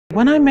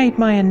When I made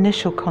my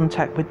initial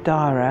contact with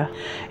Dara,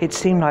 it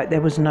seemed like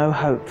there was no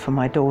hope for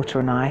my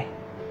daughter and I.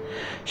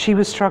 She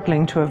was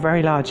struggling to a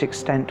very large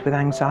extent with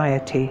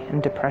anxiety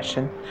and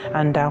depression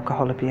and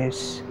alcohol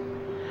abuse.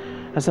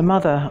 As a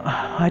mother,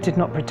 I did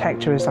not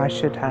protect her as I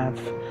should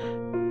have.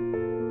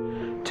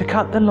 To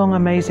cut the long,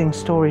 amazing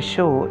story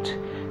short,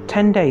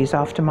 10 days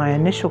after my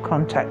initial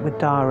contact with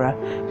Dara,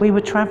 we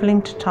were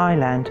travelling to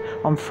Thailand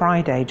on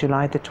Friday,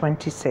 July the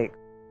 26th.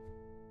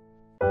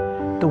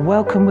 The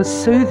welcome was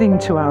soothing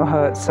to our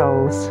hurt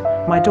souls.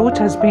 My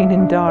daughter has been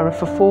in Dara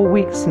for 4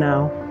 weeks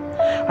now.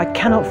 I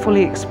cannot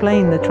fully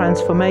explain the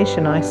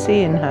transformation I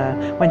see in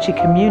her when she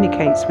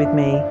communicates with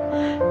me.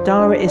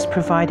 Dara is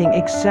providing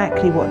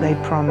exactly what they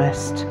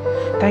promised.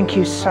 Thank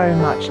you so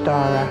much,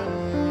 Dara.